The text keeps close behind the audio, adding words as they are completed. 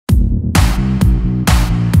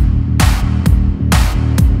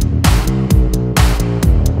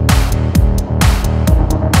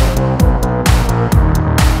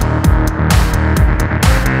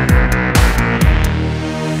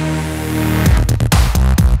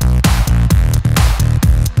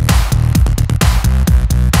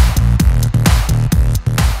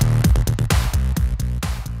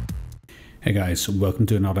guys, welcome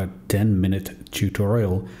to another 10-minute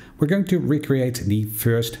tutorial. We're going to recreate the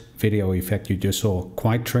first video effect you just saw.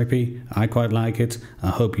 Quite trippy, I quite like it,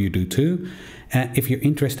 I hope you do too. If you're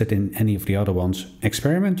interested in any of the other ones,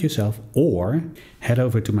 experiment yourself or head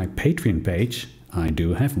over to my Patreon page, I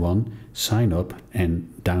do have one, sign up and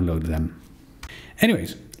download them.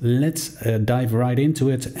 Anyways, let's dive right into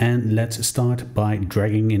it, and let's start by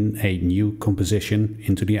dragging in a new composition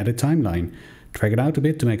into the edit timeline. Drag it out a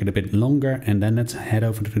bit to make it a bit longer, and then let's head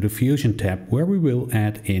over to the Diffusion tab where we will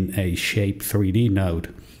add in a shape 3D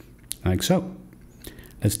node, like so.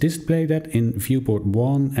 Let's display that in viewport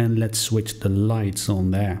 1 and let's switch the lights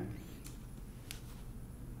on there.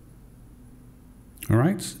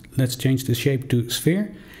 Alright, let's change the shape to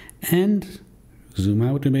sphere and zoom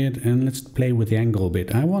out a bit, and let's play with the angle a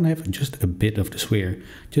bit. I want to have just a bit of the sphere,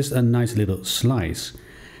 just a nice little slice.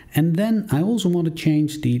 And then I also want to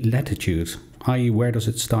change the latitude, i.e. where does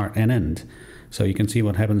it start and end. So you can see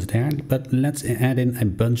what happens there, but let's add in a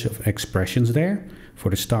bunch of expressions there for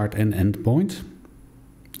the start and end point.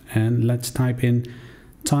 And let's type in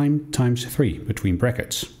time times 3 between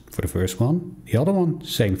brackets for the first one. The other one,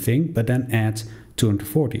 same thing, but then add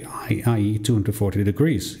 240, i.e. 240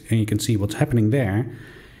 degrees. And you can see what's happening there.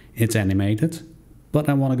 It's animated, but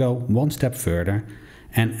I want to go one step further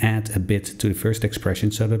and add a bit to the first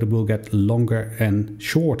expression so that it will get longer and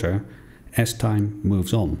shorter as time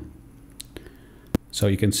moves on. So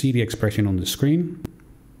you can see the expression on the screen.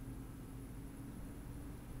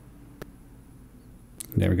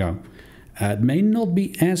 There we go. It may not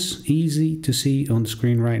be as easy to see on the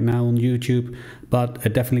screen right now on YouTube, but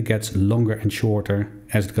it definitely gets longer and shorter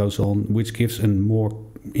as it goes on, which gives a more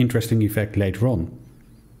interesting effect later on.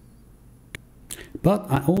 But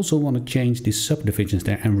I also want to change the subdivisions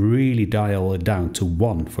there and really dial it down to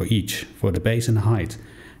 1 for each, for the base and height.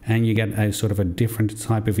 And you get a sort of a different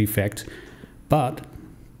type of effect, but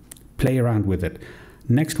play around with it.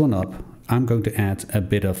 Next one up, I'm going to add a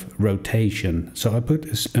bit of rotation. So I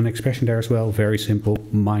put an expression there as well, very simple,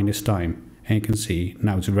 minus time. And you can see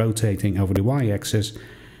now it's rotating over the y-axis.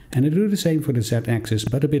 And I do the same for the z-axis,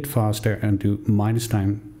 but a bit faster, and do minus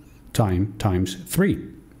time times 3.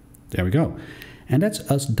 There we go. And that's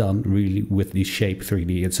us done really with the shape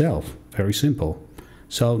 3D itself. Very simple.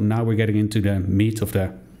 So now we're getting into the meat of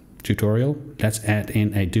the tutorial. Let's add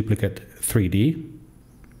in a duplicate 3D.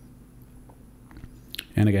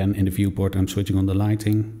 And again, in the viewport, I'm switching on the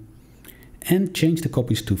lighting. And change the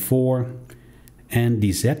copies to 4 and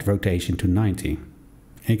the Z rotation to 90.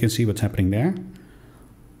 And you can see what's happening there.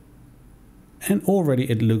 And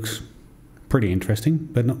already it looks pretty interesting,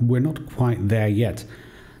 but we're not quite there yet.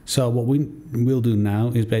 So what we will do now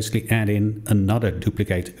is basically add in another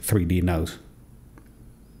duplicate 3D node.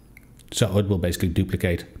 So it will basically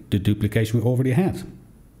duplicate the duplication we already had.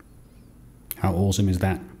 How awesome is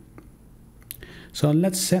that? So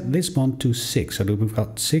let's set this one to 6, so that we've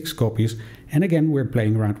got 6 copies. And again, we're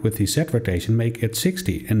playing around with the Z rotation, make it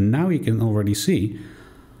 60. And now you can already see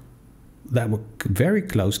that we're very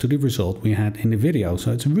close to the result we had in the video.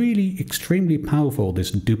 So it's really extremely powerful,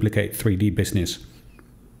 this duplicate 3D business.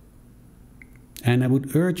 And I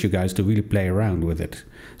would urge you guys to really play around with it.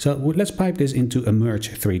 So let's pipe this into a merge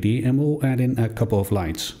 3D and we'll add in a couple of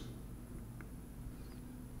lights.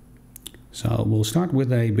 So we'll start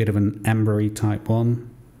with a bit of an ambery type one.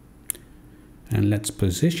 And let's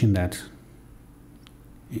position that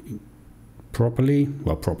properly.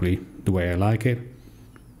 Well, properly, the way I like it.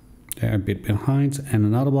 There, a bit behind, and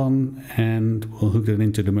another one. And we'll hook it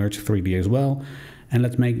into the merge 3D as well. And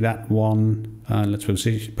let's make that one, let's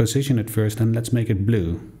position it first, and let's make it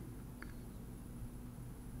blue.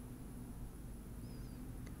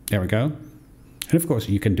 There we go. And of course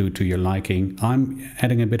you can do it to your liking. I'm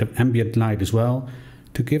adding a bit of ambient light as well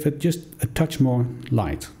to give it just a touch more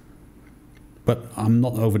light. But I'm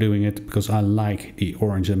not overdoing it because I like the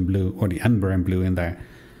orange and blue, or the amber and blue in there.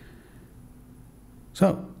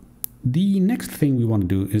 So the next thing we want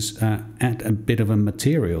to do is add a bit of a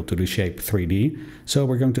material to the shape 3D. So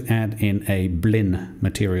we're going to add in a blin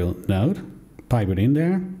material node, pipe it in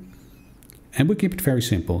there, and we keep it very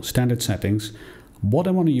simple, standard settings. What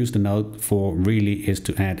I want to use the node for really is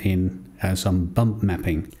to add in some bump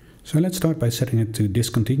mapping. So let's start by setting it to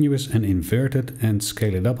discontinuous and inverted and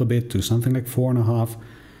scale it up a bit to something like 4.5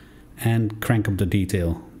 and crank up the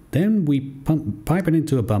detail. Then we pipe it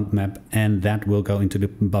into a bump map, and that will go into the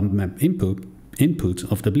bump map input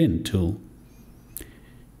of the blend tool.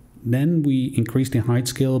 Then we increase the height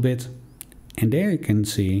scale a bit, and there you can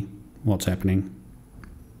see what's happening.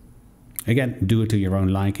 Again, do it to your own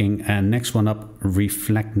liking. And next one up,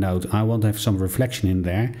 reflect node. I want to have some reflection in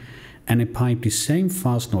there. and I pipe the same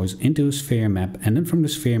fast noise into a sphere map, and then from the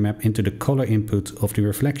sphere map into the color input of the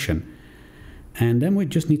reflection. And then we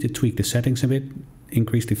just need to tweak the settings a bit,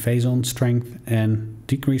 increase the phase-on strength and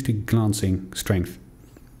decrease the glancing strength.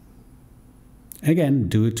 Again,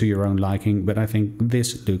 do it to your own liking, but I think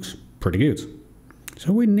this looks pretty good.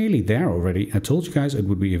 So we're nearly there already. I told you guys it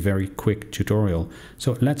would be a very quick tutorial.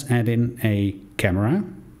 So let's add in a camera.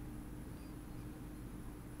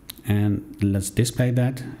 And let's display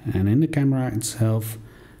that. And in the camera itself,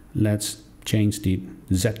 let's change the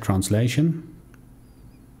Z translation.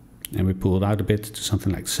 And we pull it out a bit to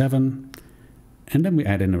something like 7. And then we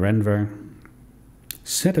add in a renderer,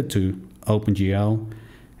 set it to OpenGL,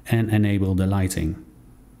 and enable the lighting.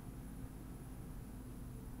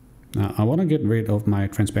 Now I want to get rid of my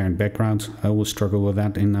transparent background. I will struggle with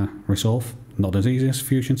that in Resolve. Not as easy as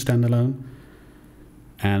Fusion standalone.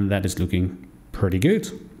 And that is looking pretty good.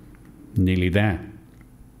 Nearly there.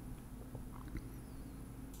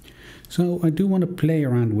 So I do want to play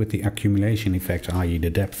around with the accumulation effect, i.e. the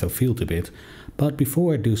depth of field a bit. But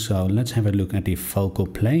before I do so, let's have a look at the focal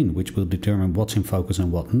plane, which will determine what's in focus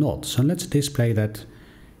and what not. So let's display that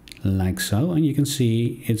like so, and you can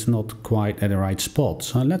see it's not quite at the right spot.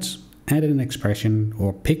 So let's add an expression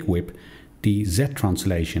or pick whip the Z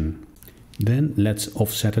translation. Then let's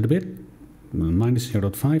offset it a bit, minus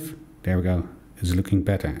 0.5, there we go, it's looking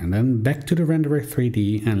better. And then back to the renderer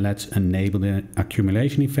 3D and let's enable the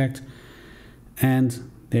accumulation effect.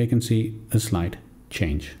 And there you can see a slight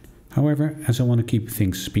change. However, as I want to keep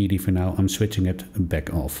things speedy for now, I'm switching it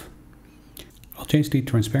back off. I'll change the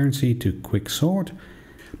transparency to quick sort,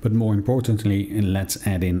 but more importantly, let's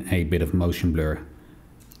add in a bit of motion blur.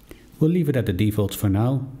 We'll leave it at the defaults for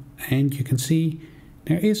now, and you can see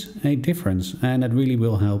there is a difference, and that really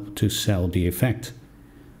will help to sell the effect.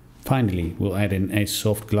 Finally, we'll add in a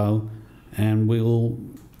soft glow, and we'll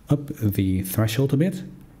up the threshold a bit,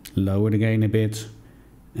 lower the gain a bit,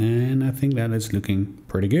 and I think that is looking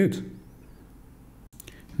pretty good.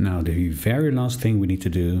 Now the very last thing we need to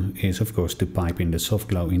do is of course to pipe in the soft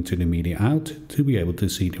glow into the media out to be able to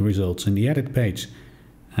see the results in the edit page.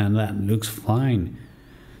 And that looks fine.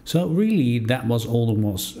 So really that was all there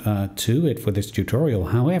was to it for this tutorial.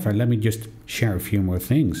 However, let me just share a few more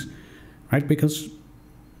things, right? Because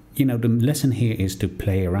you know, the lesson here is to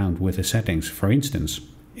play around with the settings. For instance,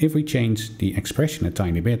 if we change the expression a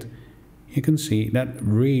tiny bit, you can see that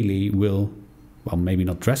really will, well, maybe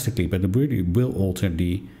not drastically, but it really will alter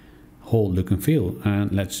the whole look and feel.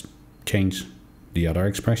 And let's change the other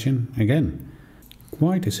expression again.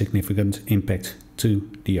 Quite a significant impact to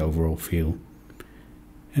the overall feel.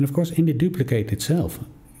 And of course in the duplicate itself,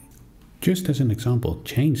 just as an example,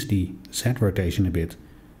 change the Z rotation a bit.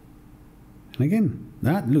 And again,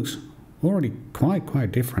 that looks already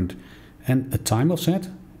quite different. And a time offset,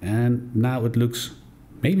 and now it looks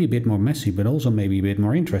maybe a bit more messy, but also maybe a bit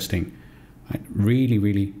more interesting. Right?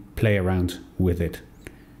 Really play around with it.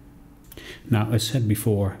 Now, as said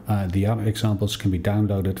before, the other examples can be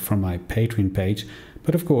downloaded from my Patreon page,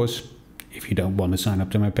 but of course, if you don't want to sign up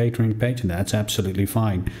to my Patreon page, that's absolutely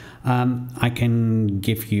fine. I can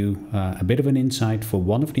give you a bit of an insight. For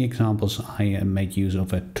one of the examples, I made use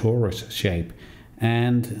of a torus shape,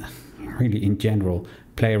 and really in general,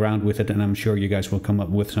 play around with it, and I'm sure you guys will come up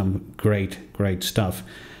with some great stuff.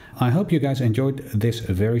 I hope you guys enjoyed this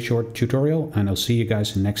very short tutorial, and I'll see you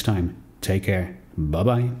guys next time. Take care. Bye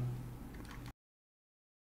bye.